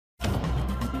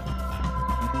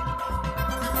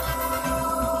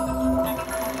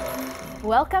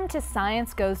Welcome to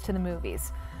Science Goes to the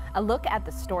Movies, a look at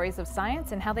the stories of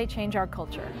science and how they change our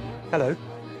culture. Hello.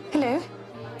 Hello.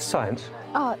 Science.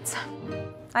 Art.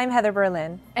 I'm Heather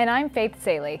Berlin. And I'm Faith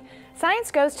Salie. Science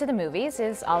Goes to the Movies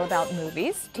is all about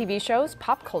movies, TV shows,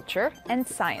 pop culture, and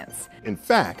science. In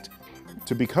fact,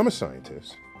 to become a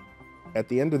scientist, at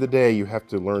the end of the day, you have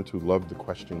to learn to love the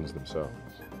questions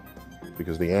themselves,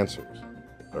 because the answers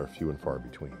are few and far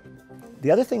between. The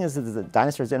other thing is that the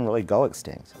dinosaurs didn't really go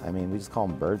extinct. I mean, we just call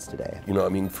them birds today. You know, I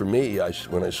mean, for me,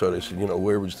 when I saw it, I said, you know,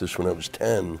 where was this when I was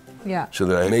 10? Yeah. So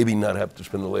that I maybe not have to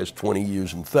spend the last 20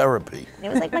 years in therapy. It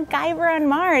was like MacGyver on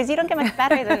Mars. You don't get much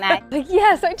better than that.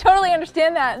 Yes, I totally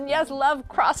understand that. And yes, love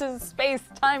crosses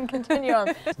space-time continuum.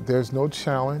 There's no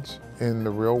challenge in the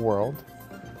real world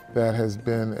that has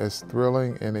been as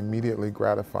thrilling and immediately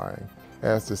gratifying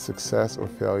as the success or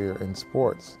failure in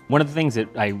sports. One of the things that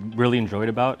I really enjoyed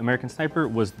about American Sniper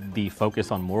was the focus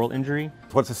on moral injury.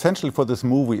 What's essential for this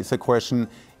movie is the question,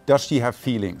 does she have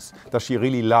feelings? Does she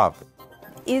really love?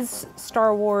 Is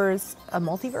Star Wars a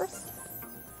multiverse?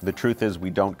 The truth is we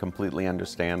don't completely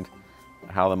understand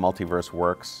how the multiverse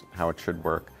works, how it should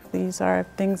work. These are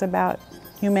things about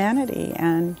humanity,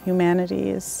 and humanity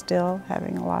is still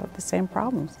having a lot of the same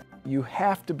problems. You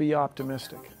have to be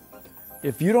optimistic.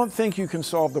 If you don't think you can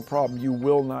solve the problem, you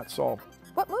will not solve it.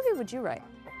 What movie would you write?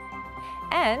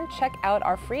 And check out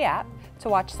our free app to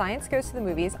watch Science Goes to the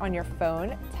Movies on your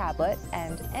phone, tablet,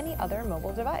 and any other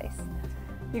mobile device.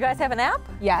 You guys have an app?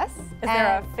 Yes. Is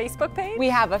there a Facebook page? We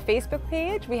have a Facebook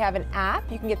page. We have an app.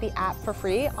 You can get the app for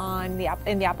free on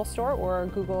in the Apple Store or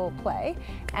Google Play.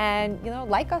 And, you know,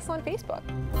 like us on Facebook.